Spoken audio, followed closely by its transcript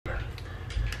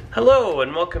Hello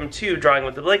and welcome to Drawing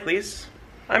with the Blakleys.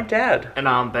 I'm Dad. And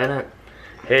I'm Bennett.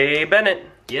 Hey Bennett.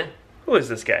 Yeah? Who is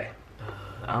this guy?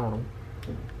 I don't know.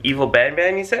 Evil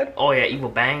Banban, you said? Oh yeah, Evil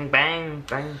Banban.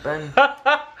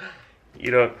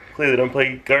 You clearly don't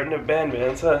play Garten of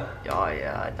Banban, huh? Oh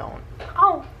yeah, I don't.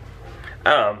 Oh.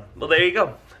 Well there you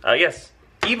go. Yes,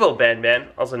 Evil Banban,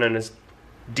 also known as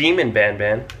Demon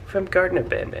Banban, from Garten of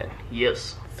Banban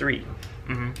Yes. III.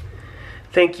 Mm-hmm.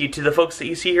 Thank you to the folks that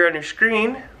you see here on your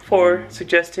screen for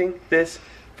suggesting this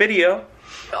video.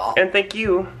 Oh. And thank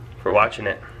you for watching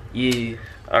it. Yeah.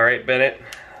 Alright, Bennett.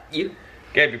 You.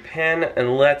 Grab your pen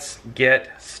and let's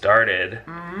get started.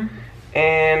 Mm-hmm.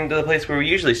 And the place where we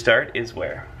usually start is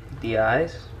where? The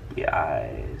eyes. The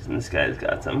eyes. And this guy's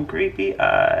got some creepy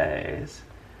eyes.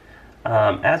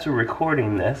 As we're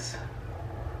recording this,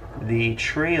 the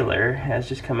trailer has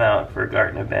just come out for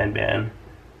Garten of Banban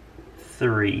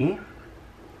III.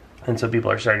 And so people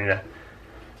are starting to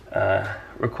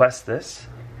request this.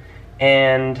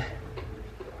 And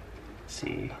let's see,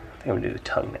 I think I'm gonna do the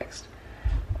tongue next.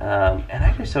 And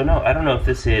I just don't know. I don't know if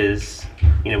this is,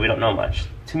 we don't know much.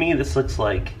 To me, this looks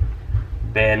like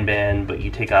Banban, but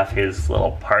you take off his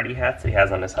little party hats that he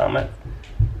has on his helmet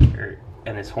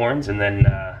and his horns, and then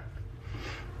I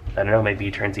don't know, maybe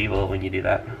he turns evil when you do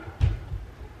that.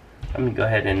 I'm gonna go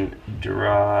ahead and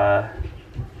draw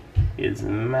his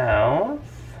mouth.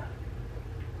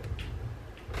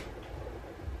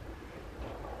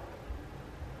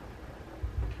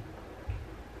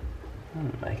 Oh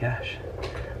my gosh,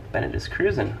 Bennett is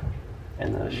cruising,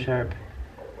 and those sharp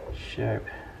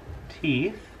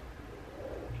teeth.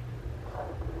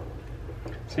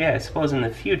 So yeah, I suppose in the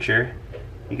future,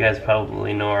 you guys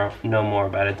probably know more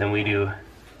about it than we do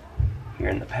here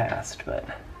in the past, but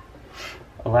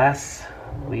alas,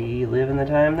 we live in the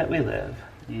time that we live.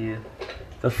 Yeah.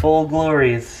 The full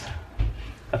glories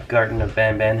of Garten of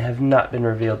Banban have not been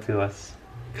revealed to us.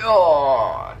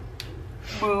 Oh.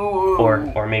 Boo.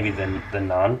 Or maybe the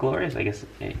non-glories. I guess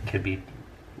it could be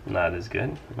not as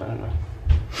good. I don't know.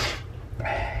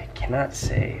 I cannot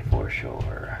say for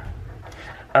sure.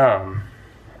 Oh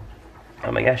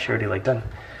my gosh, you're already done.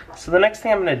 So the next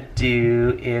thing I'm gonna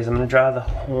do is I'm gonna draw the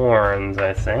horns,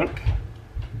 I think.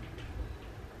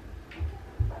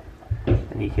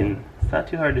 And it's not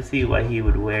too hard to see why he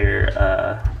would wear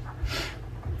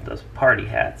those party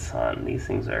hats on. These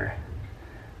things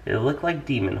they look like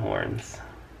demon horns.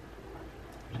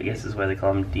 I guess is why they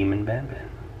call him Demon Banban.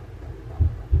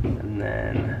 And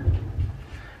then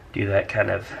do that kind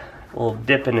of little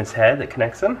dip in his head that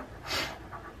connects him.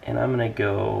 And I'm gonna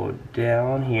go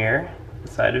down here,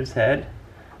 the side of his head,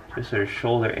 to sort of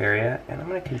shoulder area, and I'm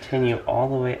gonna continue all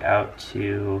the way out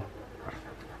to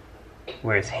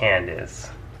where his hand is.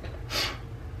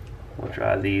 We'll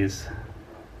draw these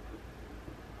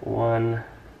 1,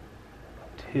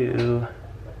 2,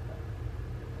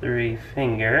 3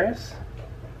 fingers,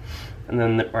 and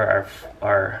then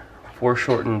our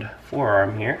foreshortened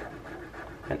forearm here,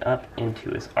 and up into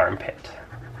his armpit.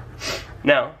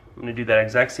 Now, I'm going to do that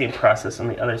exact same process on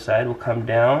the other side. We'll come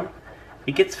down.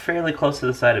 It gets fairly close to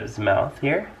the side of his mouth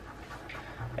here,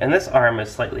 and this arm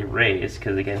is slightly raised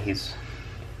because again he's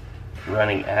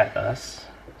running at us,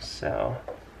 so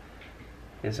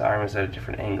his arm is at a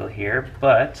different angle here,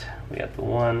 but we got the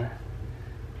 1,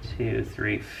 2,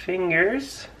 3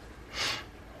 fingers.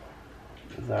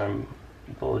 His arm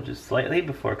bulges slightly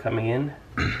before coming in,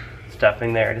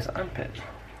 stopping there at his armpit.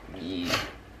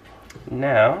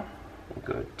 Now, we'll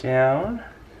go down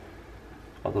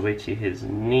all the way to his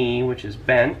knee, which is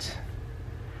bent.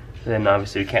 Then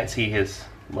obviously we can't see his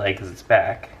leg because it's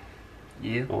back.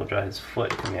 Yeah. We'll draw his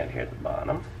foot coming out here at the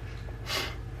bottom.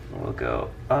 We'll go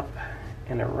up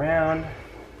and around,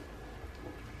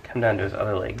 come down to his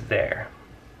other leg there.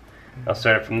 I'll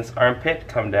start it from this armpit,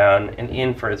 come down and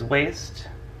in for his waist,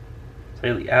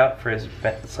 slightly out for his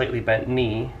slightly bent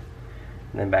knee,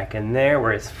 and then back in there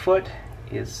where his foot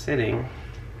is sitting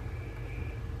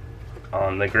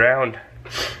on the ground.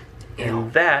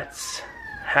 And that's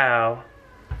how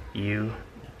you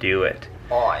do it.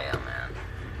 Oh yeah,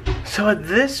 man. So at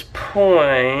this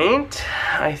point,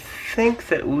 I think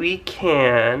that we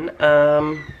can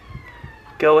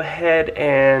go ahead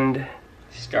and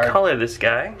color this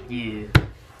guy. Yeah.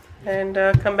 And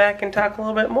come back and talk a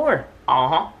little bit more.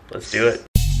 Uh-huh. Let's do it.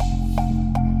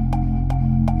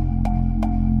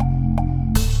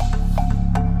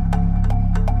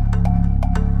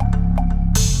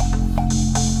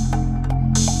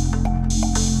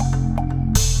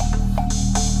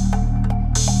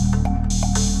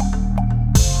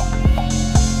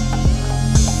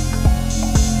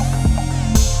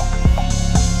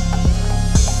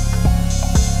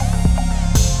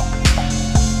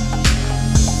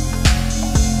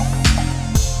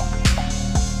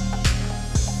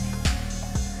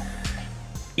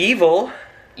 Evil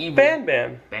Evil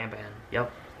Banban. Banban.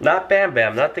 Yep. Not Bam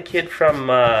Bam, not the kid from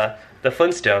the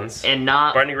Flintstones. And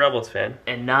not Barney Rubble's fan.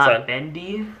 And not Son.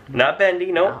 Bendy. Not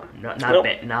Bendy, no. Not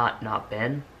Nope. not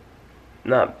Ben.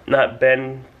 Not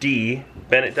Ben D.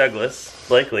 Bennett Douglas.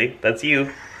 Blakely. That's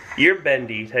you. You're Ben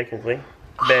D, technically.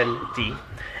 Ben D.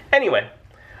 Anyway.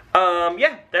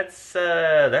 Yeah, that's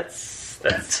it.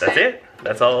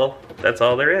 That's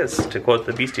all there is, to quote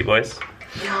the Beastie Boys.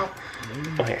 Yeah.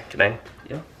 Oh, here, can I?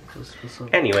 Yeah.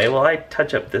 Anyway, well, I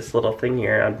touch up this little thing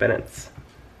here on Bennett's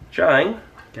drawing.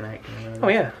 Can I Oh,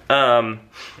 yeah.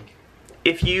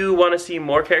 If you want to see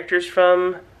more characters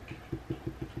from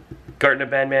Garten of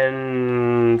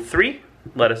Banban 3,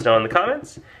 let us know in the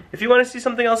comments. If you want to see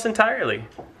something else entirely,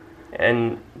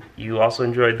 and you also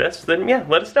enjoyed this, then yeah,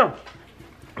 let us know.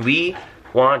 We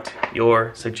want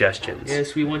your suggestions.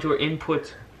 Yes, we want your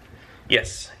input.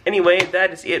 Yes. Anyway,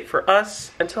 that is it for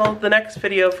us. Until the next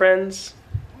video, friends.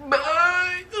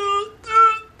 Bye.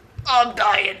 I'm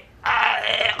dying.